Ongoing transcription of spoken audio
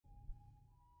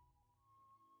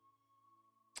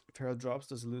If Herald drops,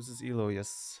 does he lose his elo?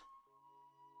 Yes.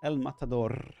 El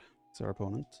Matador is our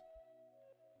opponent.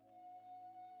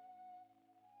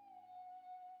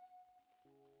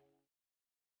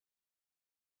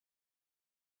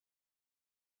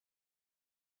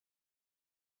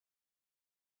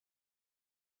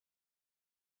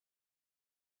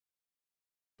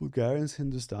 Bulgarians,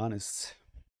 Hindustanis.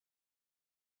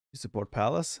 You support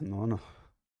Palace? No, no.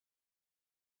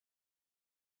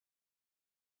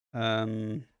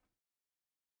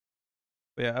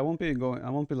 But yeah, I won't be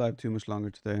live too much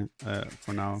longer today,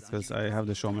 for now, because I have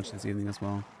the show match this evening as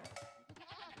well.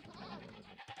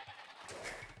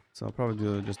 So I'll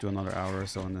probably just do another hour or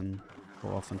so and then go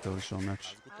off until the show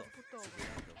match.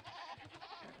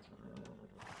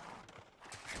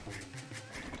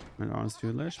 An honest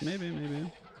Fuelish?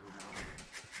 Maybe.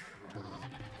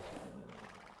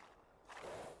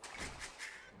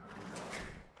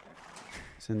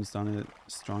 Is Hindustan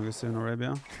strongest in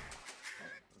Arabia?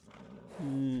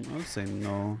 I would say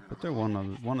no, but they're one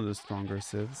of the stronger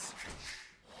civs.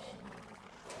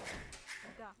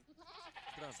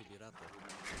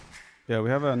 Yeah, we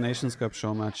have a Nations Cup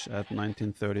show match at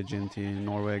 19:30 GMT,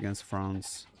 Norway against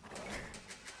France,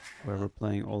 where we're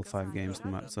playing all 5 games,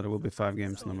 so there will be 5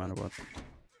 games no matter what.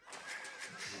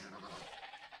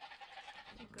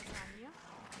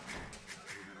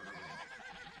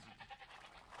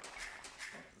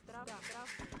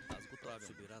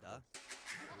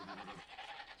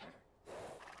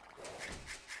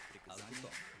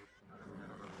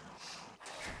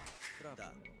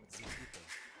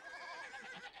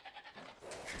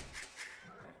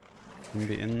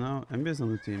 MB in now? MB is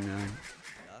on the team, yeah.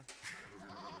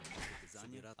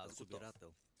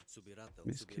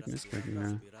 Keep misclicking,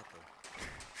 yeah.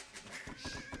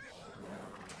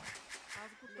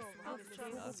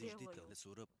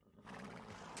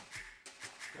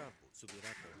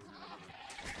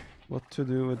 What to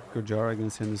do with Gujar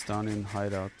against Hindustani in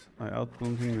hideout? I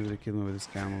outboomed him and they killed me with his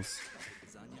camels.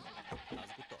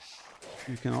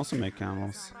 You can also make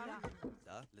camels.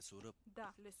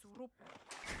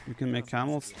 You can make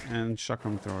camels and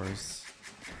chakram throwers.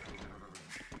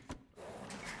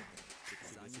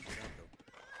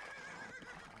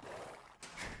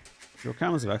 Your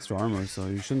camels have extra armor, so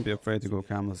you shouldn't be afraid to go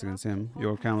camels against him.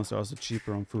 Your camels are also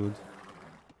cheaper on food.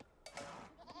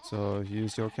 So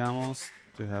use your camels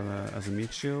to have as a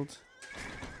meat shield.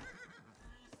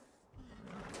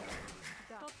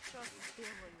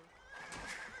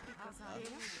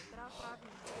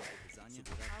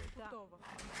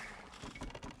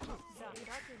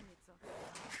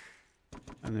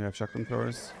 And you have shotgun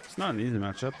throwers. It's not an easy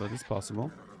matchup, but it's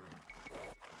possible.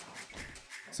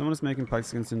 Someone is making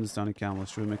pikes against Hindustani camels.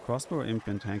 Should we make crossbow or imp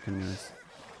and tank canoes?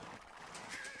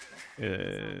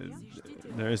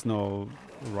 There is no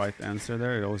right answer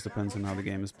there. It always depends on how the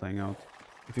game is playing out.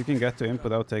 If you can get to imp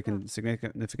without taking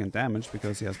significant damage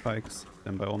because he has pikes,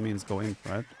 then by all means go imp,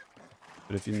 right?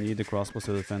 But if you need the crossbow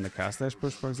to defend the cast dash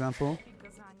push, for example,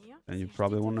 then you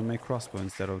probably want to make crossbow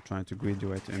instead of trying to greed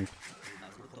your way to imp.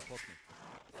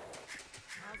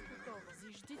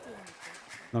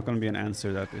 Not going to be an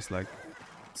answer that is like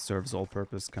serves all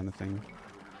purpose kind of thing.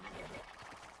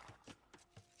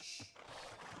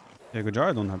 Yeah,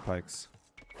 Gujar don't have pikes.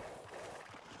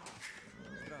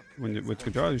 With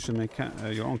Gujar you should make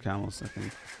your own camels, I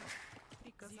think.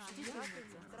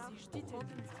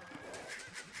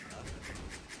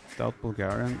 Doubt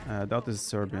Bulgarian. Doubt is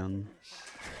Serbian.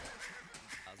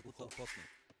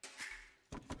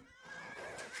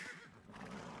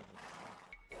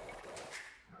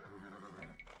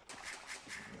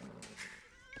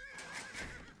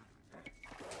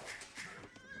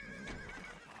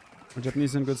 Are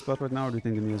Japanese in a good spot right now, or do you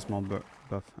think they need a small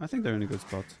buff? I think they're in a good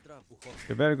spot.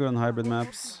 They're very good on hybrid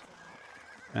maps,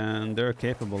 and they're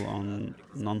capable on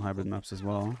non-hybrid maps as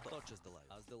well.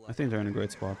 I think they're in a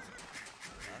great spot.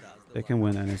 They can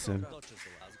win any civ.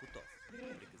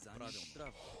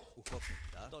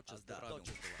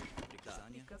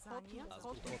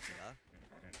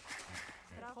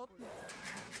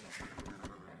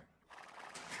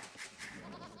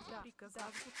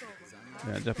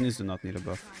 Yeah, Japanese do not need a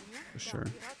buff, for sure.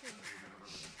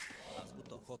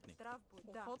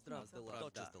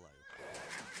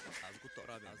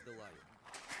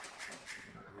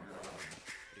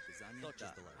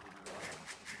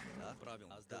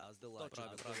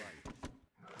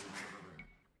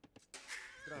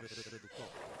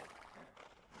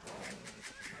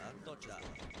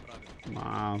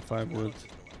 Wow, 5 wood.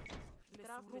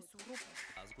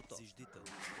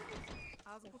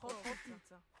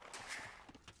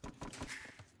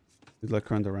 You like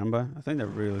current Aramba? I think they're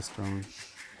really strong.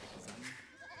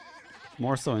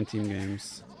 More so in team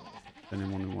games. than in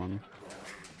 1v1.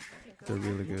 They're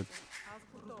really good.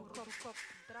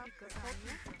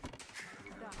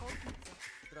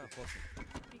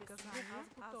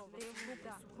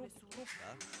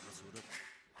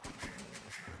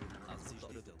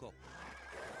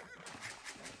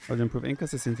 I'll improve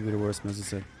Incas seem to be the worst message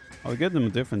set. I'll give them a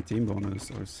different team bonus,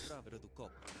 or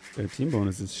their team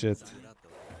bonus is shit.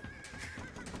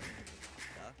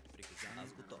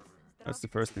 That's the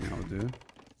first thing I would do.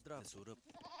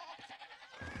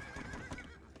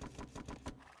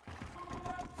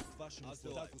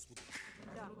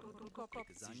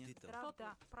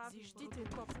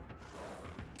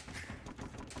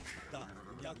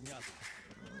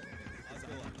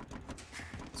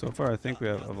 So far I think we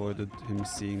have avoided him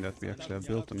seeing that we actually have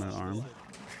built him an arm.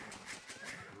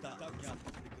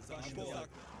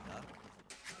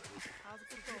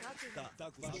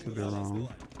 Could be wrong.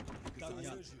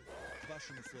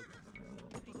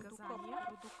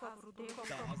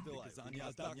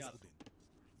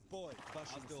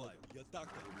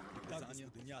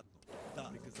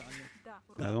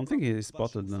 I don't think he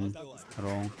spotted them at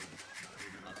all.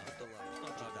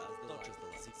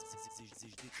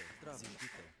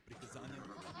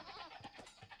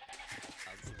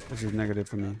 This is negative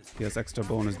for me. He has extra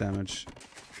bonus damage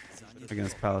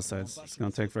against palisades. It's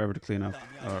gonna take forever to clean up,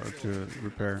 or to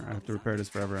repair. I have to repair this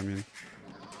forever, I mean.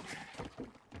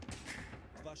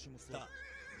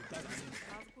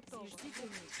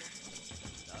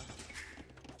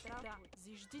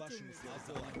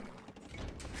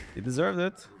 He deserved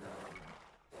it.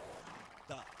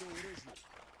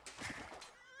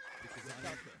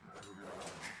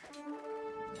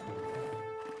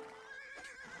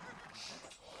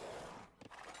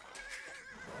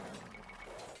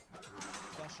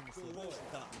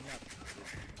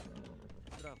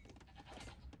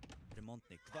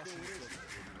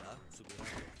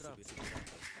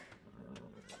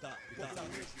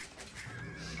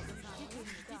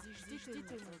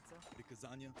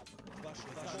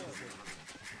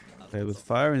 Played with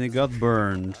fire and he got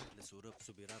burned.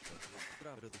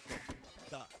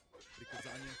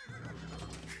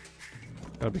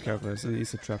 Gotta be careful, there's an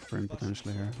easy trap for him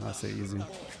potentially here. I say easy.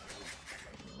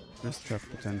 There's trap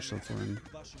potential for him.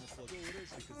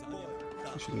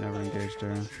 He should never engage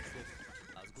there.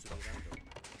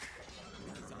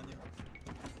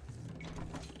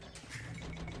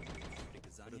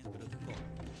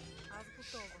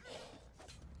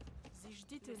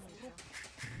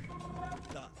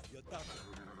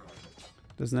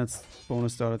 Doesn't that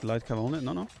bonus start at light cover only?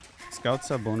 No, no. Scouts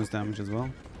have bonus damage as well.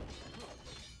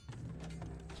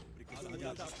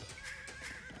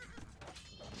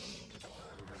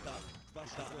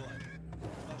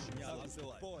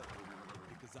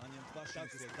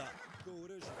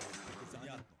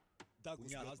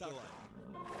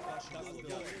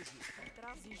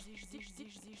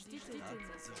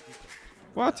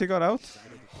 What? He got out?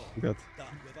 Good.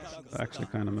 Actually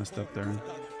kind of messed up there.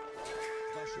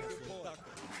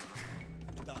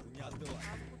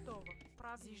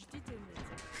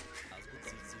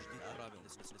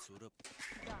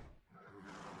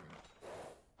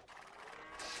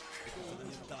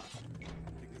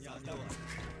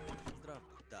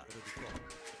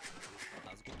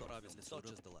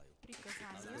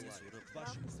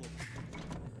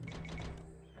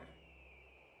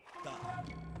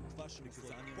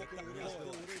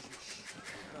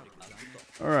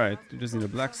 Alright, we just need a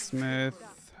blacksmith,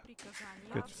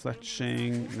 good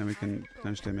fletching, and then we can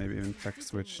potentially maybe even tech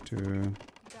switch to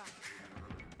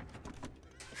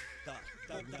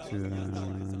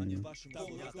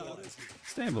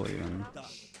stable even.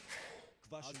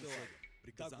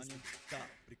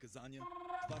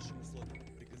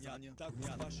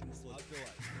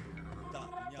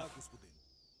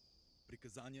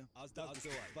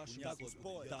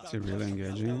 Is he really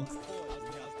engaging?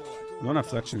 We don't have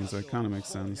fletching, so it kind of makes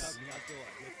sense.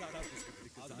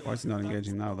 Why is he not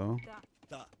engaging now, though?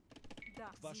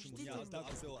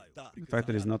 The fact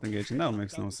that he's not engaging now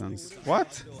makes no sense.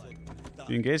 What?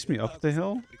 You engaged me up the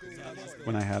hill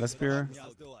when I had a spear?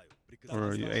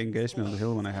 Or you engaged me on the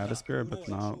hill when I had a spear, but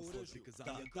now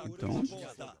you don't?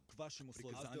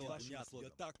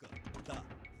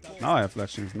 Now I have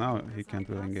fletchings, now he can't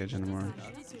really engage anymore.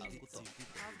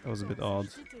 That was a bit odd.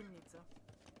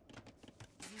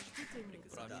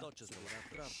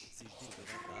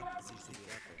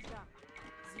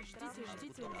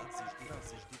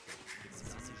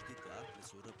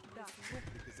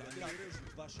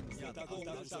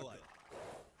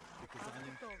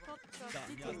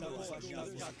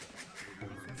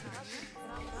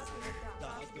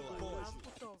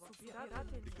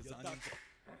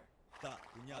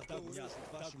 атаку,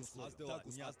 вашим условиям.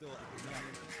 Атаку,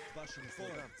 вашим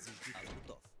условиям. Аз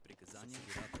готов. Приказание,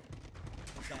 оператор.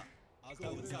 Да. Аз да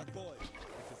бой.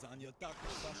 Приказание, атака,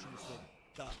 вашим условиям.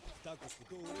 Да. Так,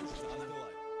 господин. Приказание,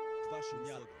 вашим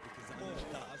условиям. Приказание,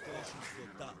 да. Аз да вашим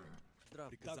условиям. Да.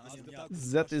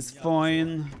 That is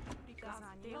fine.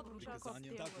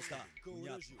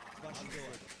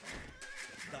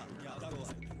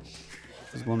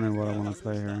 Just wondering what I want to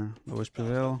play here. The Wish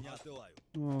Prevail.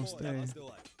 Oh, stay.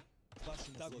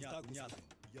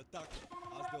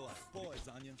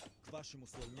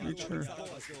 Nature.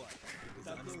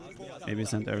 Maybe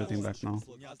send everything back now.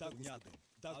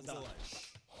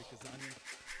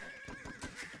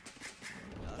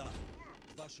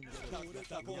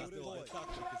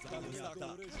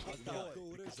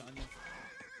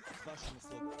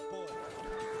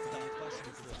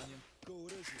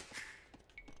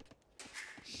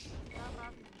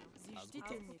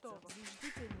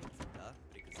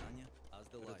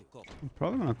 I'm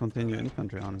probably gonna continue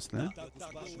infantry, honestly.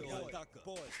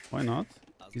 Why not?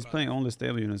 He's playing only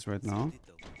stable units right now.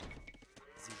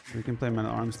 We can play Man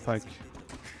at Arms Pike.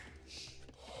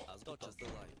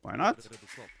 Why not?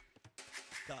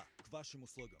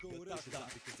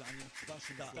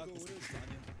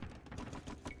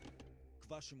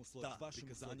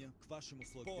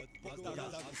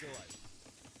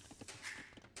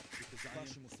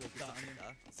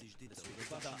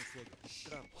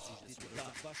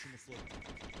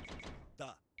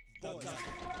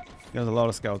 He has a lot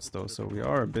of scouts though, so we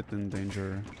are a bit in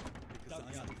danger.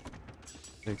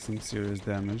 Take some serious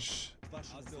damage.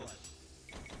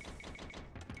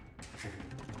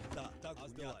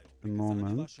 The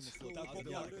moment.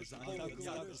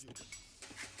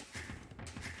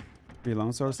 3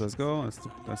 longswords, let's go.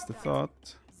 That's the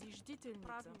thought.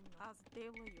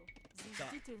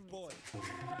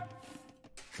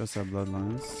 Just our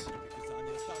bloodlines.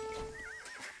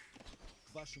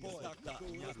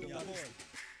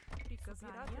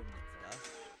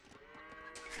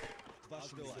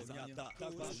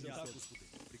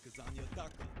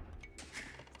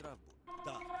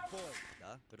 Да, бой.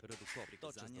 Да, Радуков.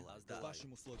 Приказание, аз да.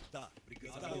 Вашим условиям. Да,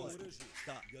 приказание. Оръжие.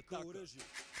 Да, оръжие.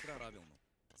 Правилно.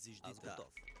 Зиждител. Аз готов.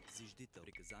 Зиждител.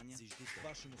 Приказание. Зиждител.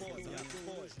 Вашим условиям.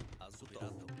 Аз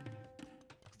оператор.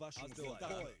 Вашим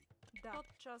условиям.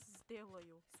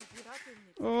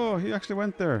 Oh, he actually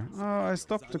went there. Oh, I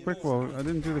stopped the quick wall. I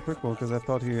didn't do the quick wall because I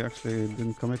thought he actually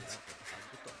didn't commit.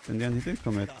 In the end, he did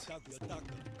commit.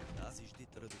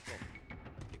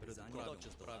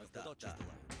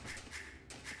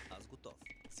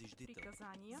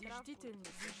 Приказания.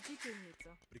 Зиждителница.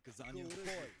 Приказание.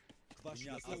 Бой.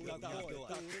 Ваша атака. Да,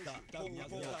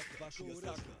 ваша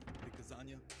атака.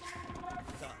 Приказание.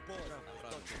 Да, бой.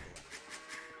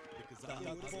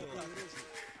 Приказание.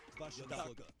 Ваша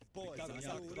атака. Бой.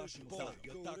 Ваша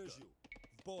атака.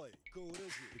 Бой.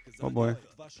 Oh boy.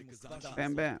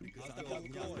 Bam, bam.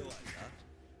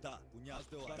 Да, да,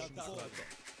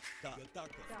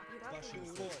 атака. Ваша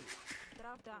бой.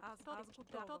 Правда, аз тот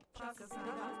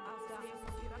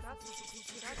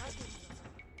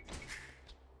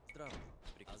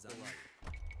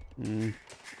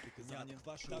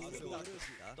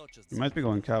He might be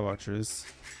going cow archers.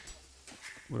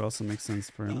 Would also make sense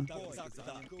for him.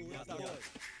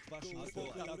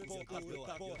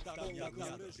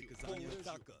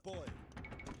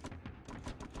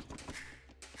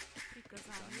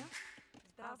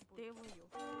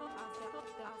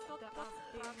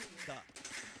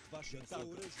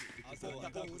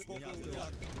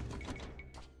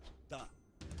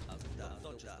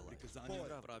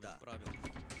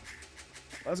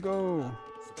 Let's go.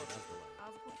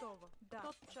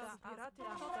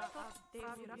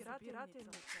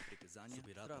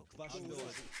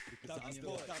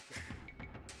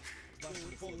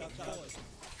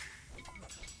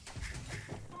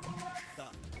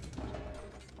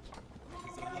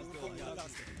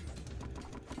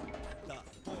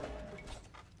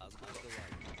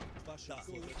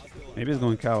 Maybe he's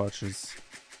going cow archers.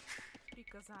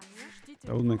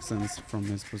 That would make sense from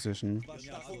his position.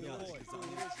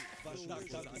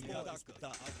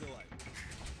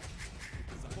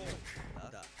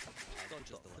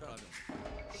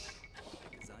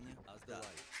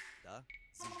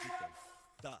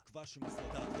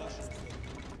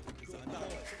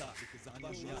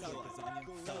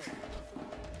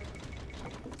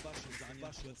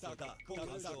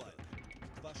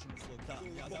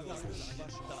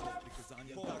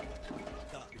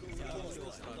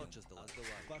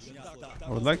 I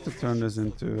would like to turn this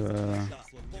into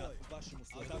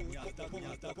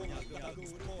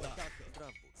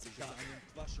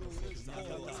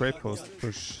great post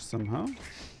push somehow.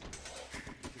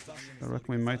 I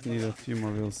reckon we might need a few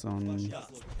more wheels on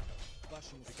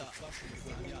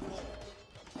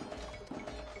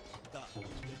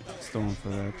stone for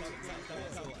that.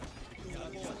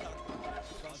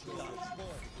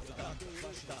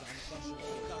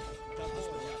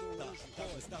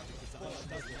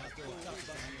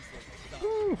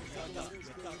 Woo.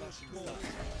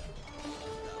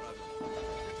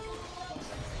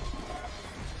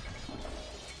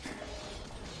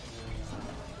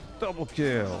 Double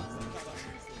kill.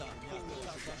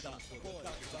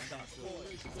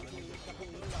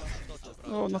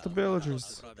 Oh, not the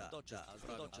villagers.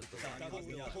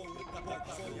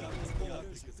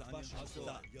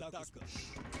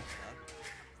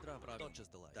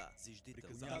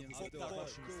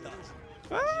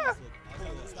 Ah!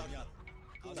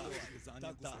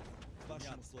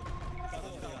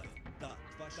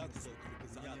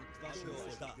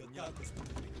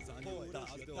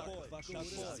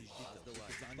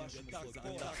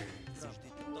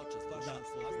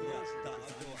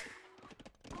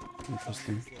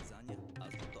 Interesting.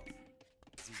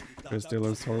 Chris still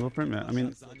looks horrible for him. Yeah, I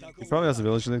mean, he probably has a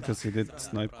village lead because he did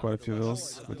snipe quite a few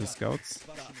vills with his scouts.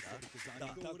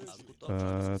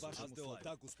 But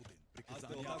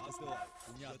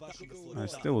I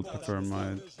still would prefer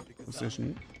my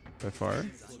position by far.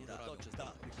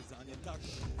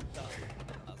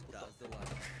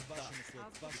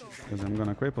 Because I'm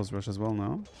gonna Krapos rush as well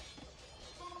now.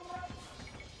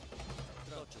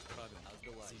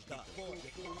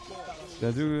 Did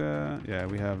I do, yeah,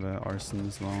 we have arson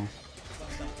as well.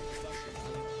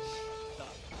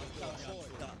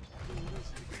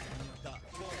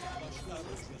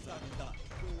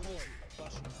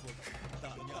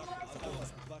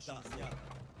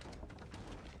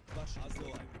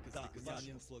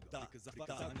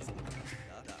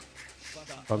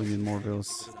 Probably need more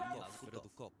bills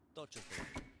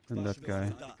than that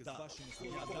guy.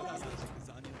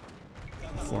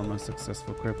 Form a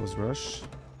successful Krapos rush.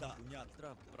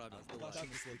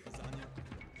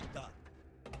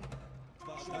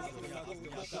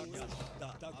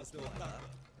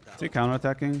 Is he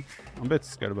counterattacking? I'm a bit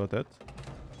scared about that.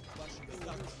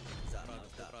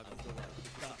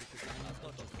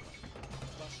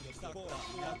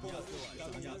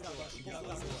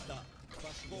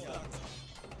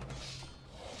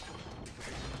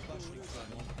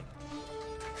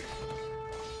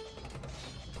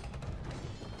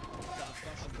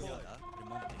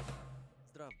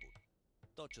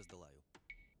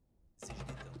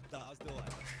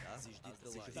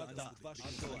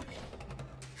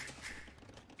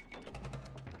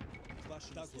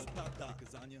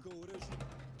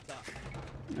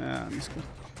 Yeah, I'm just good.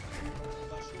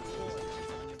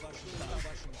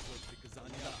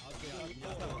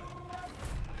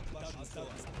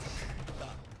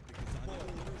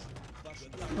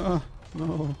 Oh,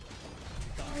 no.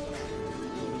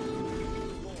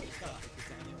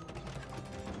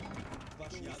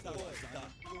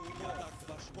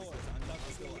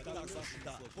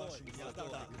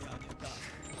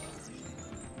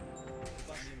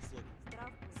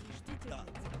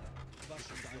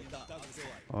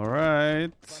 All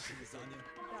right.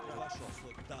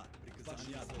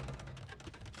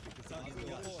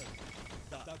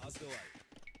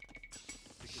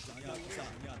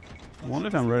 I wonder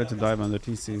if I'm ready to dive under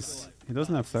TCs. He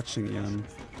doesn't have fetching even.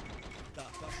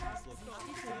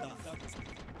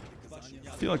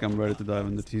 I feel like I'm ready to dive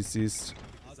into TCs.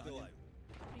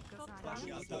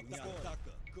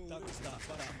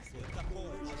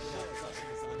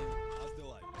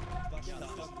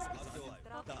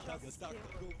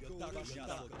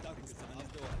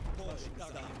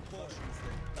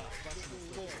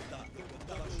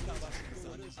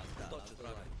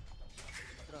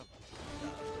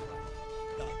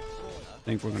 I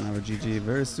think we're gonna have a GG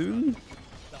very soon.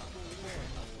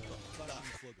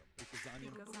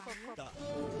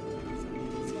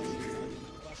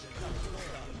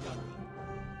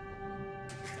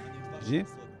 GG.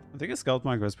 I think his scout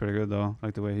micro is pretty good though.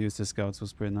 Like the way he used his scouts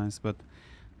was pretty nice, but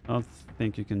I don't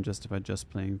think you can justify just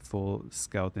playing full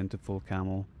scout into full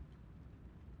camel.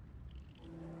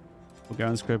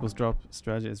 Bulgarians Krapos drop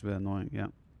strategy is really annoying, yeah.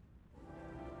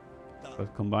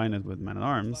 But combine it with man at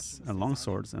arms and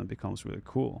longswords and it becomes really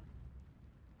cool.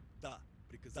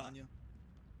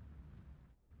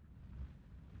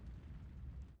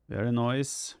 Very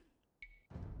nice.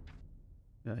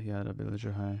 Yeah, he had a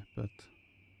villager high, but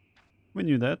we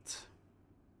knew that.